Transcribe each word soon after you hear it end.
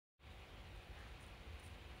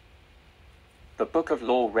The Book of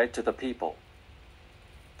Law read to the people.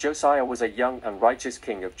 Josiah was a young and righteous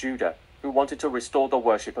king of Judah, who wanted to restore the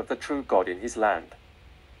worship of the true God in his land.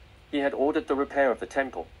 He had ordered the repair of the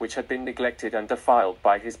temple, which had been neglected and defiled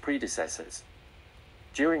by his predecessors.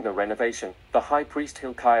 During the renovation, the high priest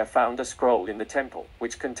Hilkiah found a scroll in the temple,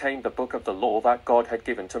 which contained the book of the law that God had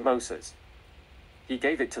given to Moses. He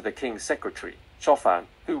gave it to the king's secretary, Shaphan,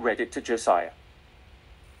 who read it to Josiah.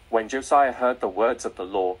 When Josiah heard the words of the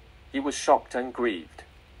law, he was shocked and grieved.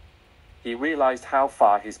 He realized how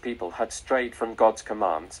far his people had strayed from God's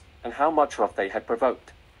commands, and how much wrath they had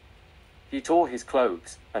provoked. He tore his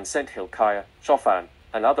clothes, and sent Hilkiah, Shaphan,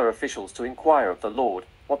 and other officials to inquire of the Lord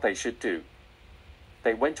what they should do.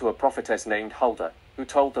 They went to a prophetess named Huldah, who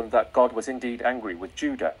told them that God was indeed angry with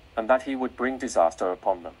Judah, and that he would bring disaster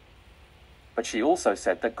upon them. But she also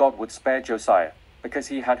said that God would spare Josiah, because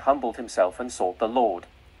he had humbled himself and sought the Lord.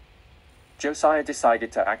 Josiah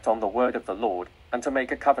decided to act on the word of the Lord, and to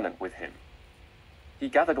make a covenant with him. He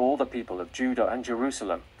gathered all the people of Judah and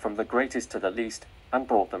Jerusalem, from the greatest to the least, and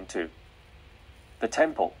brought them to the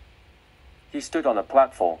temple. He stood on a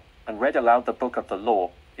platform, and read aloud the book of the law,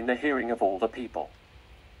 in the hearing of all the people.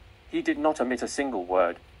 He did not omit a single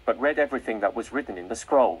word, but read everything that was written in the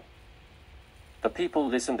scroll. The people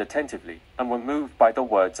listened attentively, and were moved by the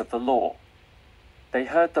words of the law. They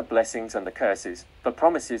heard the blessings and the curses, the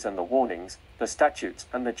promises and the warnings, the statutes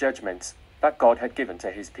and the judgments that God had given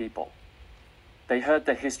to his people. They heard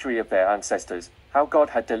the history of their ancestors, how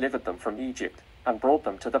God had delivered them from Egypt, and brought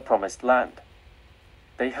them to the promised land.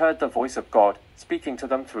 They heard the voice of God, speaking to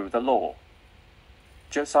them through the law.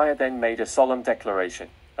 Josiah then made a solemn declaration,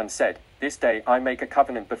 and said, "This day I make a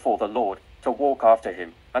covenant before the Lord, to walk after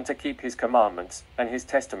him, and to keep his commandments, and his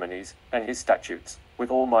testimonies, and his statutes, with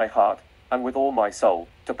all my heart, and with all my soul,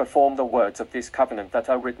 to perform the words of this covenant that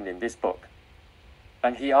are written in this book."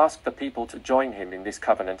 And he asked the people to join him in this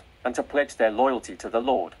covenant, and to pledge their loyalty to the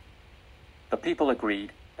Lord. The people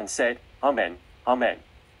agreed, and said, "Amen, Amen."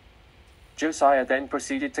 Josiah then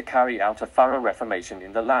proceeded to carry out a thorough reformation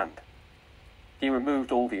in the land. He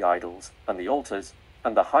removed all the idols, and the altars,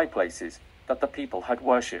 and the high places that the people had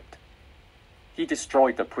worshipped. He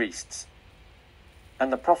destroyed the priests,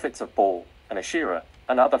 and the prophets of Baal, and Asherah,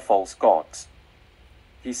 and other false gods.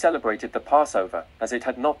 He celebrated the Passover, as it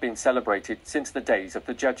had not been celebrated since the days of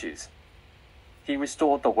the judges. He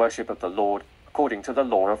restored the worship of the Lord, according to the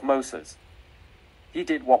law of Moses. He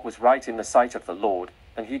did what was right in the sight of the Lord,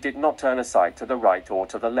 and he did not turn aside to the right or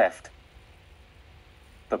to the left.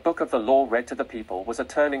 The book of the law read to the people was a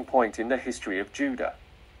turning point in the history of Judah.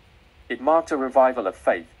 It marked a revival of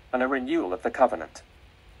faith and a renewal of the covenant.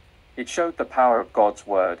 It showed the power of God's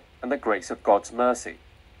word and the grace of God's mercy.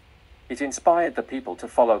 It inspired the people to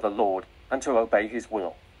follow the Lord and to obey his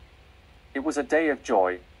will. It was a day of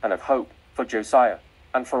joy and of hope for Josiah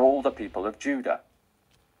and for all the people of Judah.